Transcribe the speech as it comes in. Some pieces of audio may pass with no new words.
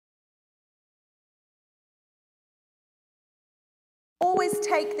Always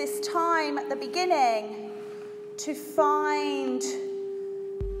take this time at the beginning to find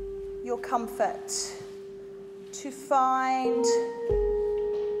your comfort, to find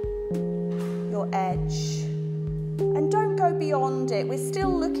your edge. And don't go beyond it. We're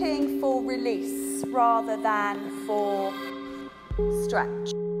still looking for release rather than for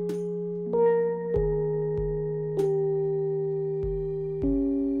stretch.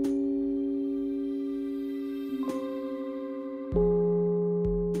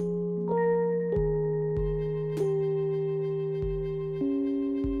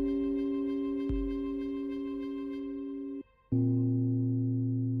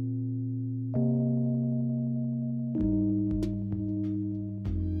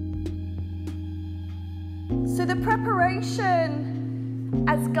 So the preparation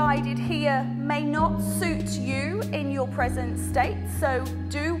as guided here may not suit you in your present state, so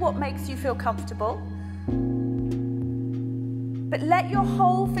do what makes you feel comfortable. But let your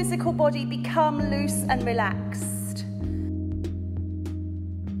whole physical body become loose and relaxed.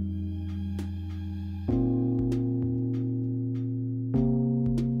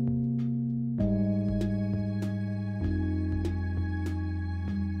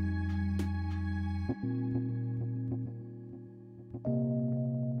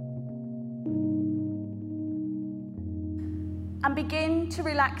 And begin to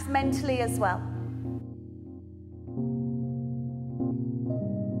relax mentally as well.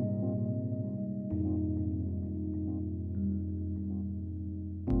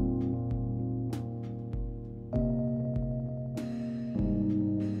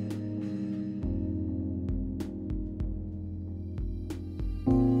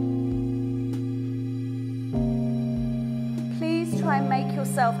 Please try and make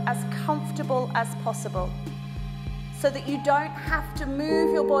yourself as comfortable as possible, so that you don't have to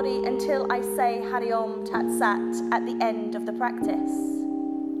move your body until I say Hari Om Tat Sat at the end of the practice.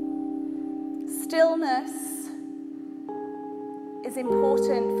 Stillness is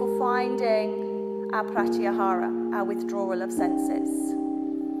important for finding our pratyahara, our withdrawal of senses.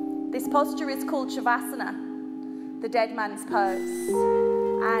 This posture is called Shavasana, the dead man's pose,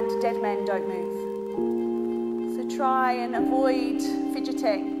 and dead men don't move. So try and avoid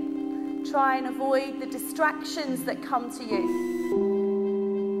fidgeting. Try and avoid the distractions that come to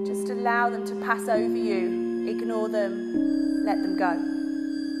you. Just allow them to pass over you. Ignore them. Let them go.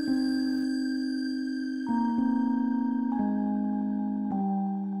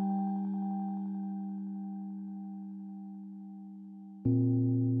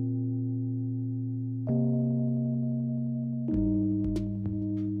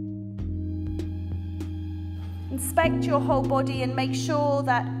 Inspect your whole body and make sure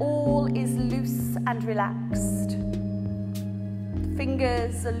that all is loose and relaxed. The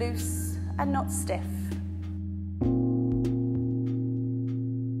fingers are loose and not stiff.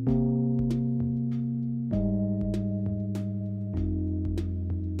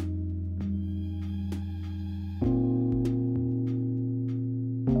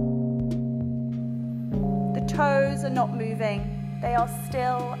 The toes are not moving, they are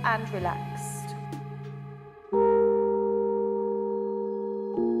still and relaxed.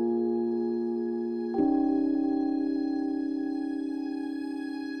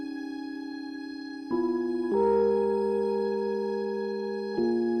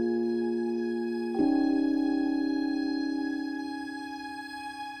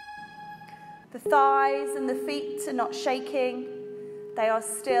 The thighs and the feet are not shaking, they are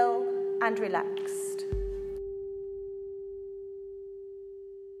still and relaxed.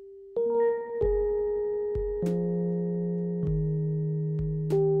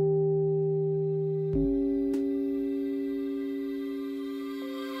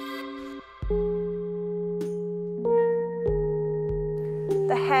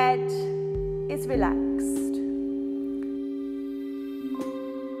 The head is relaxed.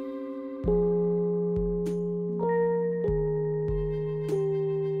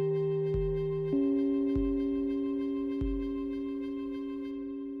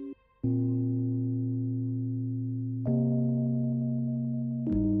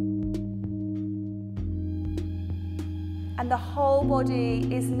 And the whole body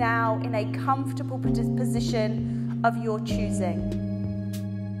is now in a comfortable position of your choosing.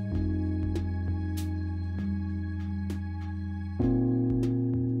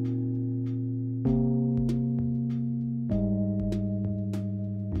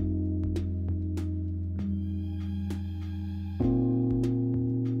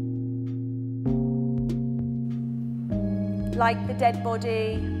 Like the dead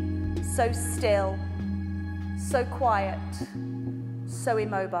body, so still, so quiet, so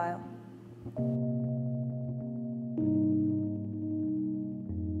immobile.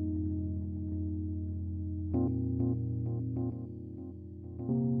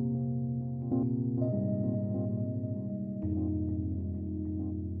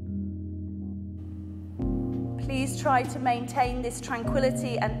 please try to maintain this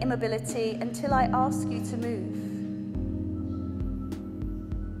tranquility and immobility until I ask you to move.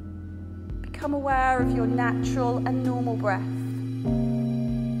 Become aware of your natural and normal breath.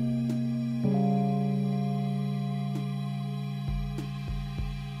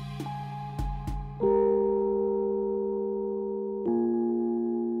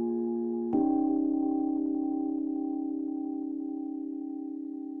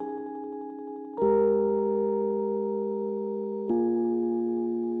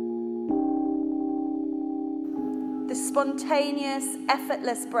 The spontaneous,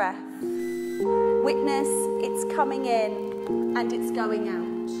 effortless breath. Witness it's coming in and it's going out.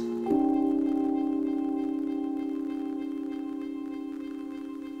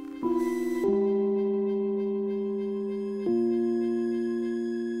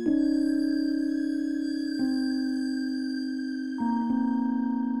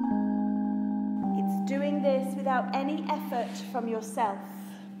 It's doing this without any effort from yourself.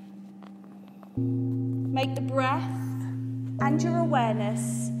 Make the breath and your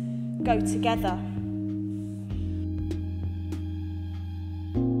awareness go together.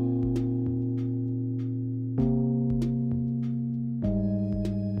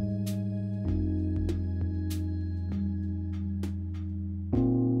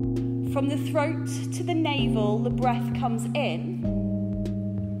 From the throat to the navel, the breath comes in,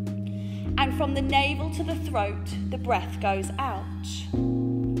 and from the navel to the throat, the breath goes out.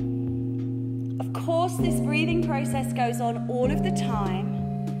 Of course, this breathing process goes on all of the time,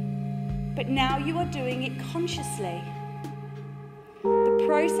 but now you are doing it consciously. The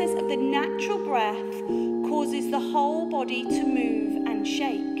process of the natural breath causes the whole body to move and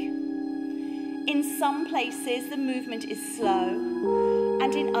shake. In some places, the movement is slow,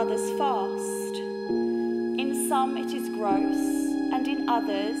 and in others fast. In some it is gross, and in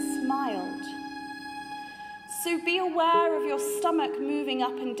others mild. So be aware of your stomach moving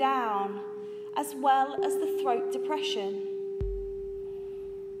up and down, as well as the throat depression.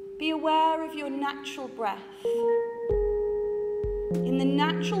 Be aware of your natural breath. In the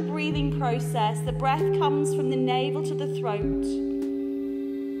natural breathing process, the breath comes from the navel to the throat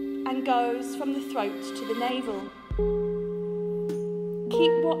and goes from the throat to the navel.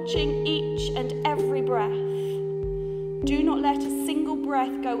 Keep watching each and every breath. Do not let a single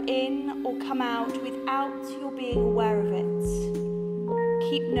breath go in or come out without your being aware of it.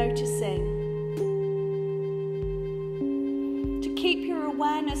 Keep noticing. To keep your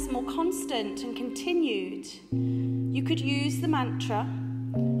awareness more constant and continued, you could use the mantra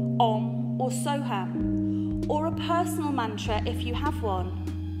Om or Soham, or a personal mantra if you have one.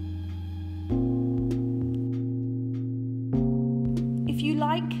 If you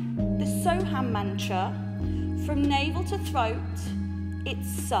like the Soham mantra, from navel to throat,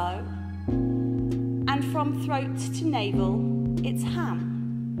 it's So, and from throat to navel, it's Ham.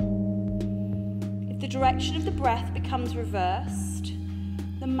 If the direction of the breath becomes reversed,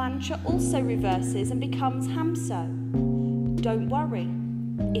 the mantra also reverses and becomes Hamso. Don't worry,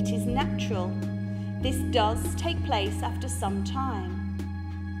 it is natural. This does take place after some time.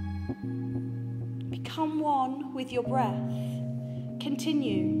 Become one with your breath.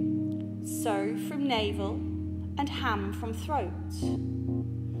 Continue. So from navel and Ham from throat.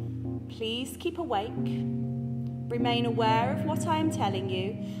 Please keep awake. Remain aware of what I am telling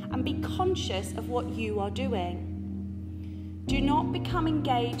you and be conscious of what you are doing. Do not become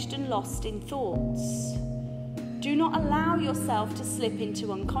engaged and lost in thoughts. Do not allow yourself to slip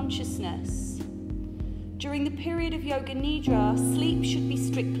into unconsciousness. During the period of Yoga Nidra, sleep should be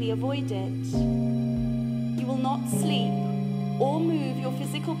strictly avoided. You will not sleep or move your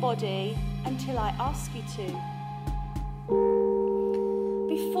physical body until I ask you to.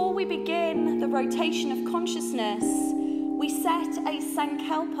 Before we begin the rotation of consciousness, we set a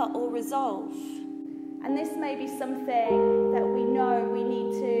sankalpa or resolve. And this may be something that we know we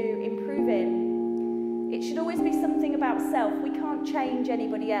need to improve in. It should always be something about self. We can't change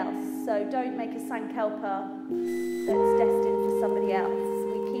anybody else, so don't make a sankalpa that's destined for somebody else.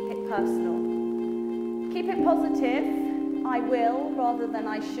 We keep it personal. Keep it positive, I will, rather than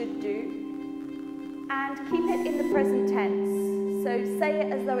I should do. And keep it in the present tense. So say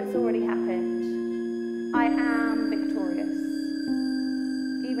it as though it's already happened. I am victorious.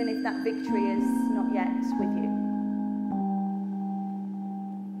 Even if that victory is not yet with you.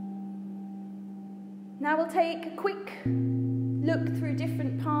 Now we'll take a quick look through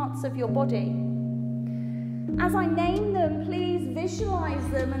different parts of your body. As I name them, please visualize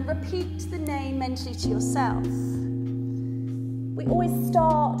them and repeat the name mentally to yourself. We always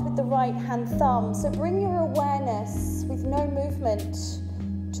start with the right hand thumb, so bring your awareness with no movement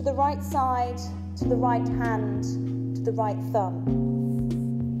to the right side, to the right hand to the right thumb.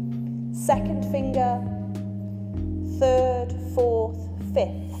 Second finger, third, fourth,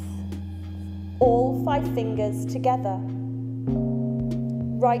 fifth. All 5 fingers together.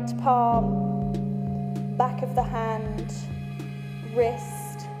 Right palm, back of the hand,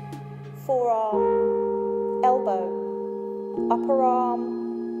 wrist, forearm, elbow, upper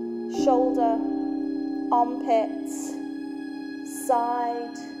arm, shoulder, armpit,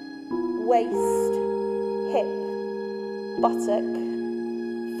 side, waist, hip, buttock,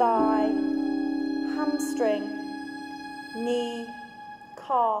 thigh, hamstring, knee,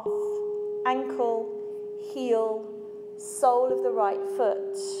 calf, ankle, heel, sole of the right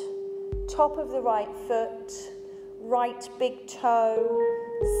foot, top of the right foot, right big toe,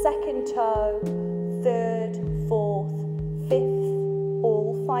 second toe, third, fourth, fifth,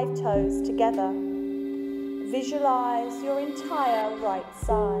 all 5 toes together. Visualize your entire right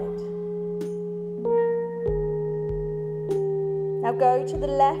side. Now go to the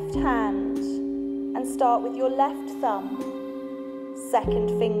left hand and start with your left thumb, second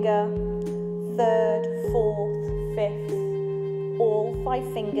finger, third, fourth, fifth, all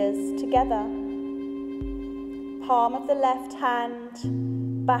 5 fingers together. Palm of the left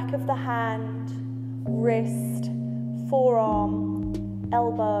hand, back of the hand, wrist, forearm,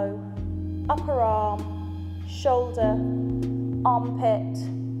 elbow, upper arm, shoulder, armpit,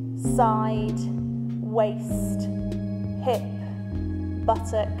 side, waist, hip,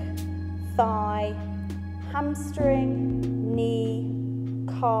 buttock, thigh, hamstring, knee,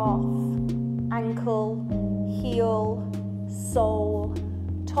 calf, ankle, heel, sole,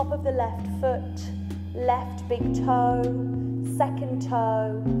 top of the left foot, left big toe, second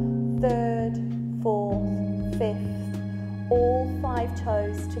toe, third, fourth, fifth, all 5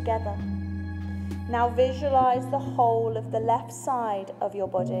 toes together. Now visualize the whole of the left side of your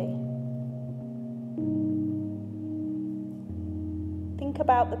body. Think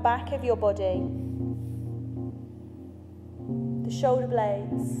about the back of your body, the shoulder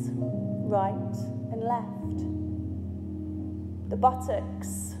blades, right and left, the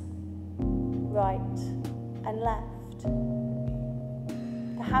buttocks, right and left,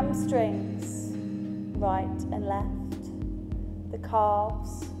 the hamstrings, right and left, the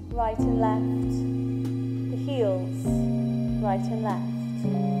calves, right and left, the heels, right and left.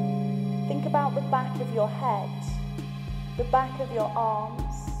 Think about the back of your head, the back of your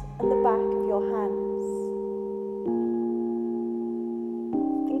arms, and the back of your hands.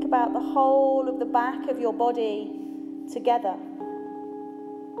 Think about the whole of the back of your body together.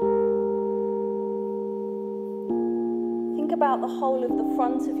 Think about the whole of the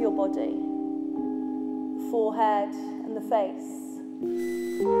front of your body, the forehead and the face,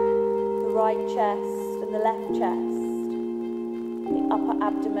 the right chest and the left chest, the upper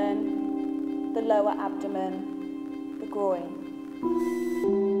abdomen, the lower abdomen, the groin,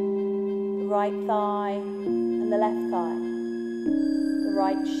 the right thigh and the left thigh, the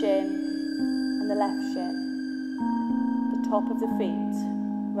right shin and the left shin, the top of the feet,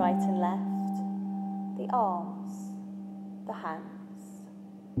 right and left, the arms, the hands.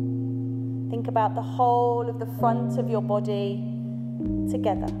 Think about the whole of the front of your body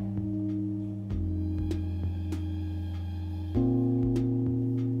together.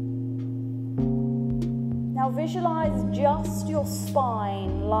 Now visualize just your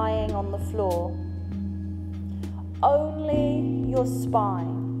spine lying on the floor. Only your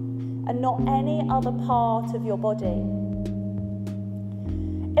spine and not any other part of your body.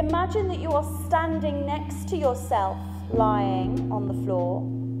 Imagine that you are standing next to yourself lying on the floor.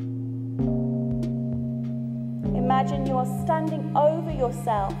 Imagine you are standing over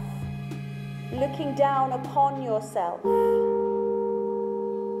yourself, looking down upon yourself,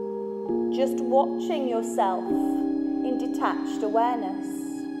 just watching yourself in detached awareness.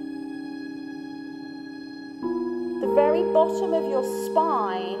 The very bottom of your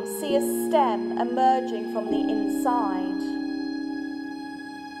spine, see a stem emerging from the inside.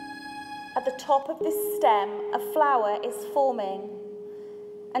 At the top of this stem, a flower is forming,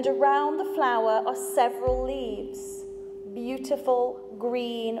 and around the flower are several leaves, beautiful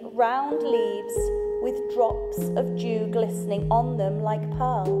green round leaves with drops of dew glistening on them like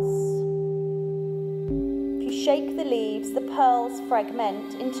pearls. If you shake the leaves, the pearls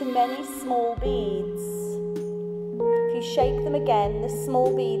fragment into many small beads. If you shake them again, the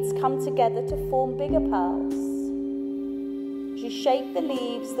small beads come together to form bigger pearls. As you shake the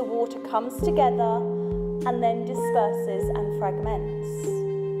leaves, the water comes together and then disperses and fragments.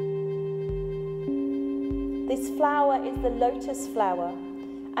 This flower is the lotus flower,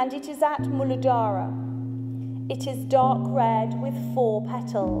 and it is at Muladhara. It is dark red with 4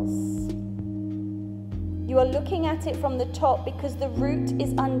 petals. You are looking at it from the top because the root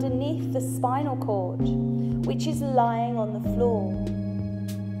is underneath the spinal cord, which is lying on the floor.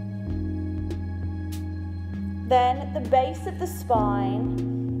 Then at the base of the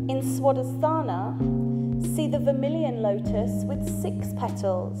spine, in Swadhisthana, see the vermilion lotus with 6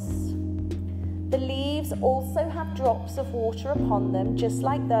 petals. The leaves also have drops of water upon them, just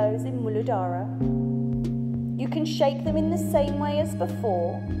like those in Muladhara. You can shake them in the same way as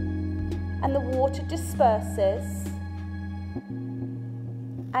before, and the water disperses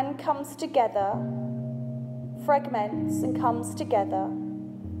and comes together, fragments and comes together,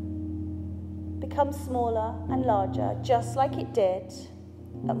 becomes smaller and larger, just like it did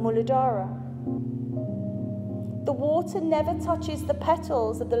at Muladhara. The water never touches the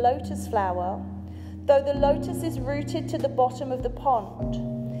petals of the lotus flower, though the lotus is rooted to the bottom of the pond,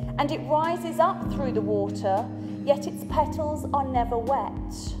 and it rises up through the water, yet its petals are never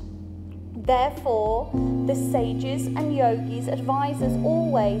wet. Therefore, the sages and yogis advise us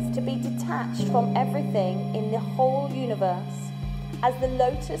always to be detached from everything in the whole universe, as the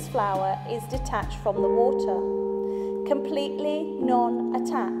lotus flower is detached from the water, completely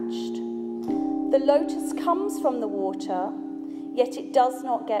non-attached. The lotus comes from the water, yet it does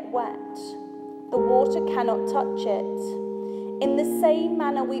not get wet. The water cannot touch it. In the same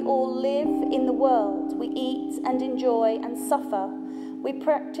manner we all live in the world. We eat and enjoy and suffer. We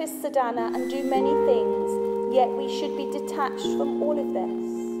practice sadhana and do many things, yet we should be detached from all of this.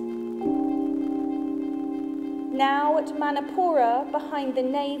 Now at Manipura, behind the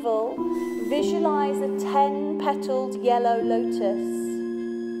navel, visualize a 10-petaled yellow lotus.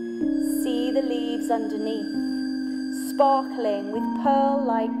 See the leaves underneath, sparkling with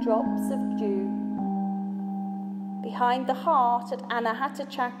pearl-like drops of dew. Behind the heart at Anahata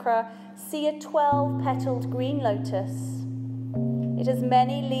Chakra, see a 12-petaled green lotus. It has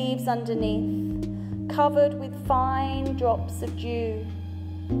many leaves underneath, covered with fine drops of dew.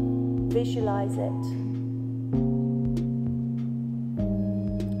 Visualize it.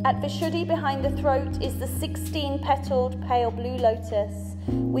 At Vishuddhi, behind the throat, is the 16-petaled pale blue lotus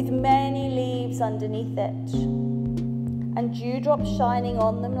with many leaves underneath it, and dewdrops shining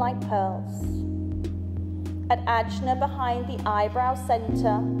on them like pearls. At Ajna, behind the eyebrow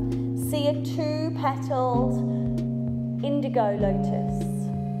center, see a 2-petaled indigo lotus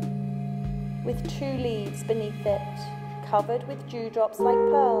with 2 leaves beneath it, covered with dewdrops like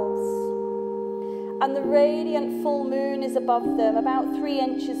pearls. And the radiant full moon is above them, about 3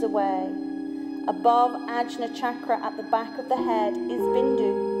 inches away. Above Ajna Chakra at the back of the head is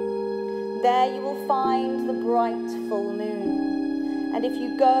Bindu. There you will find the bright full moon. And if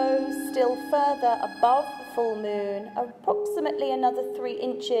you go still further above the full moon, approximately another 3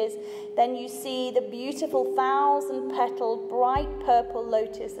 inches, then you see the beautiful 1,000-petaled bright purple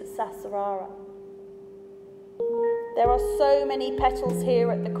lotus at Sahasrara. There are so many petals here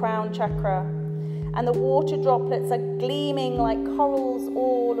at the crown chakra, and the water droplets are gleaming like corals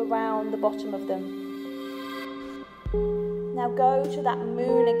all around the bottom of them. Now go to that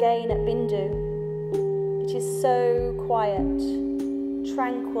moon again at Bindu. It is so quiet,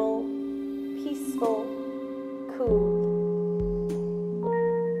 tranquil, peaceful, cool.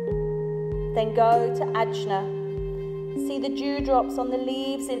 Then go to Ajna. See the dewdrops on the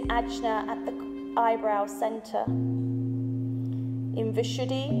leaves in Ajna at the eyebrow center. In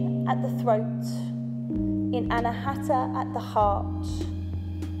Vishuddhi at the throat. In Anahata at the heart.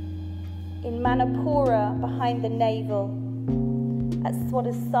 In Manipura behind the navel. At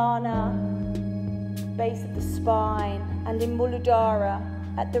Swadhisthana, base of the spine, and in Muladhara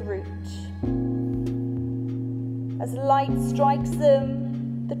at the root. As light strikes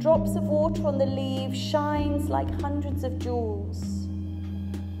them, the drops of water on the leaves shines like hundreds of jewels.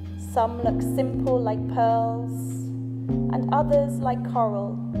 Some look simple like pearls, and others like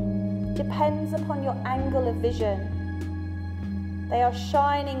coral. Depends upon your angle of vision. They are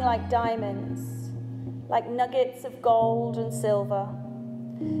shining like diamonds, like nuggets of gold and silver,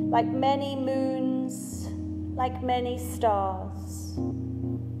 like many moons, like many stars.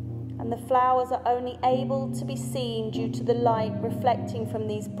 And the flowers are only able to be seen due to the light reflecting from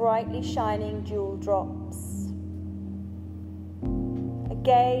these brightly shining jewel drops.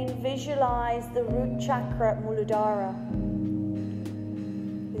 Again, visualize the root chakra at Muladhara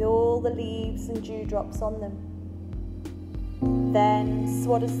with all the leaves and dewdrops on them. Then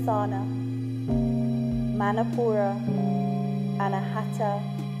Swadhisthana, Manipura, Anahata,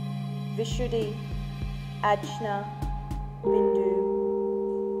 Vishuddhi, Ajna, Bindu,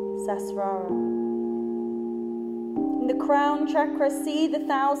 Sahasrara. In the crown chakra, see the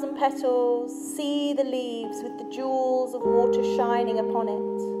 1,000 petals, see the leaves with the jewels of water shining upon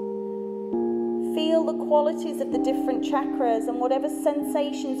it. Feel the qualities of the different chakras and whatever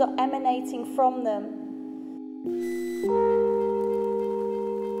sensations are emanating from them.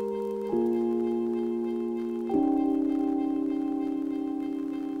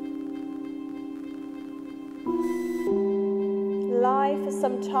 Lie for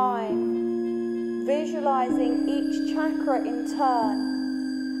some time, visualizing each chakra in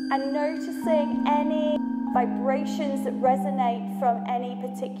turn and noticing any vibrations that resonate from any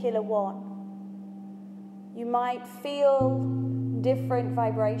particular one. You might feel different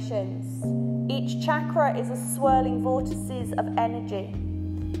vibrations. Each chakra is a swirling vortices of energy,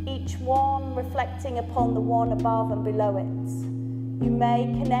 each one reflecting upon the one above and below it. You may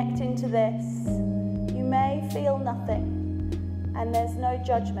connect into this, you may feel nothing, and there's no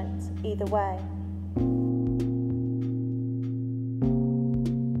judgment either way.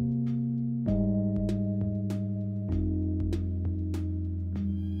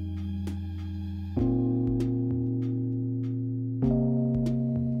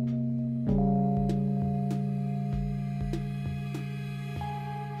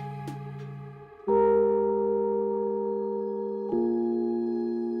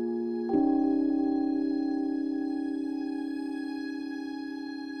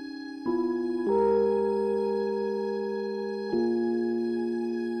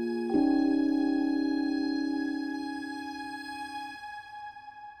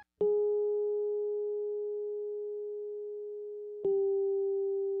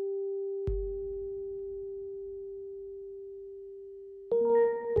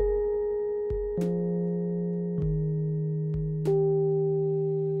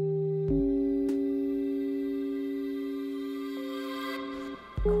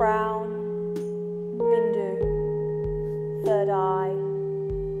 Crown, bindu, third eye,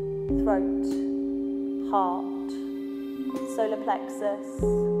 throat, heart, solar plexus,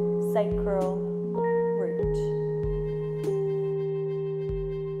 sacral, root.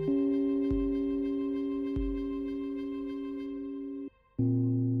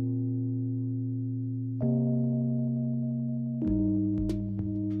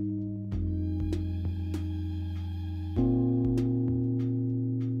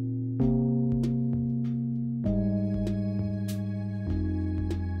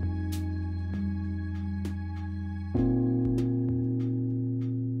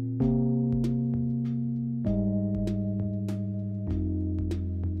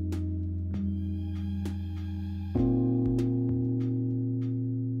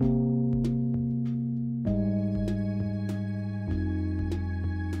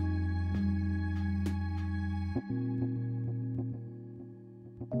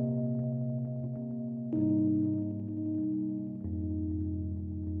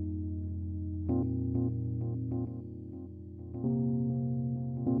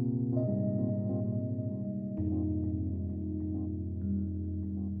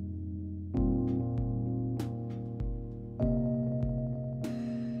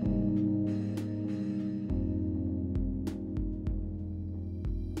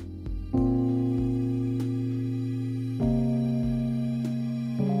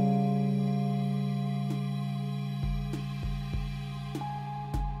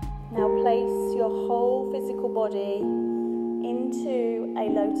 Now place your whole physical body into a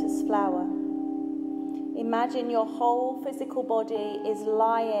lotus flower. Imagine your whole physical body is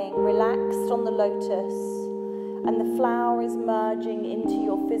lying relaxed on the lotus, and the flower is merging into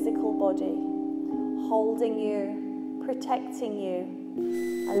your physical body, holding you, protecting you,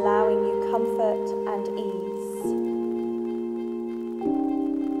 allowing you comfort and ease.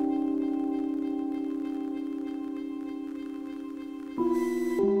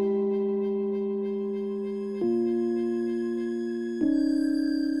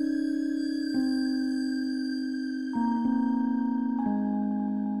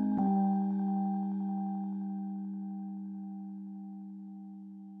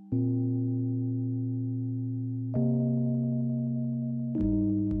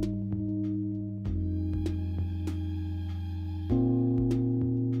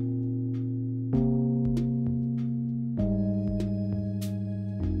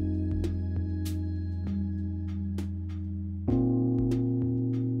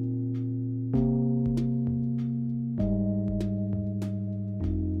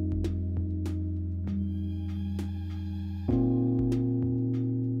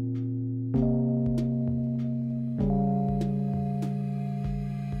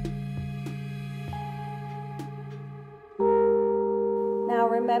 Now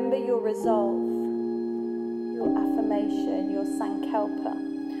remember your resolve, your affirmation, your sankalpa.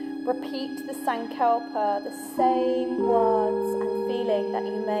 Repeat the sankalpa, the same words and feeling that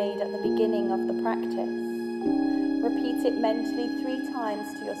you made at at the beginning of the practice. Repeat it mentally 3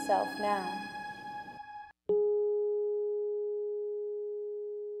 times to yourself now.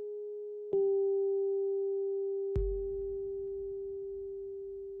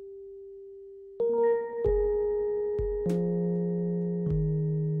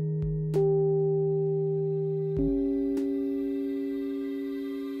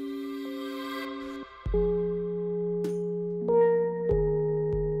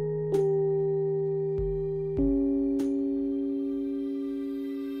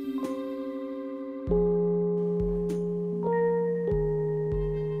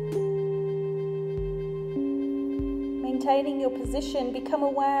 Maintaining your position, become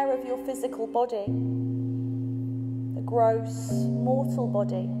aware of your physical body, the gross, mortal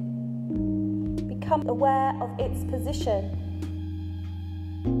body. Become aware of its position.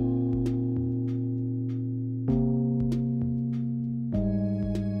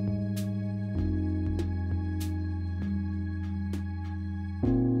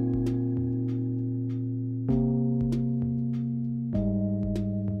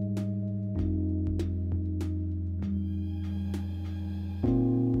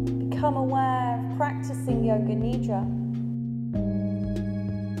 Become aware of practicing Yoga Nidra.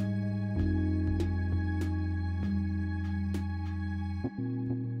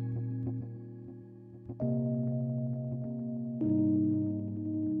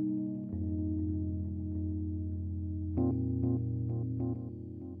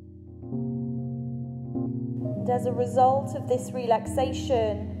 And as a result of this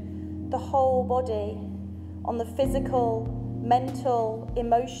relaxation, the whole body, on the physical, mental,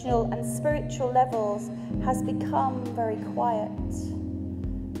 emotional and spiritual levels, has become very quiet,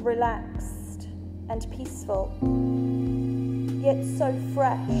 relaxed and peaceful, yet so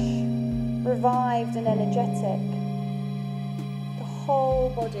fresh, revived and energetic. The whole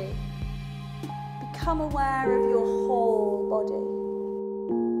body. Become aware of your whole body.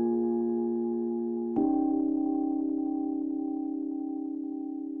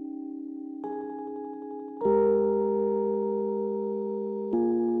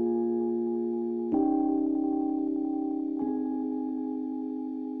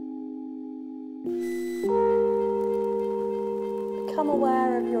 Become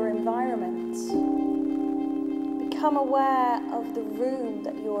aware of your environment. Become aware of the room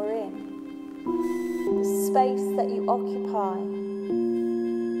that you are in, the space that you occupy.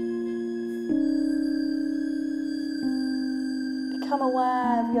 Become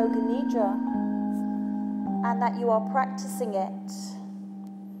aware of Yoga Nidra and that you are practicing it.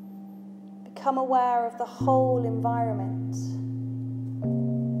 Become aware of the whole environment.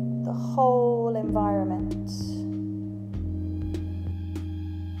 The whole environment.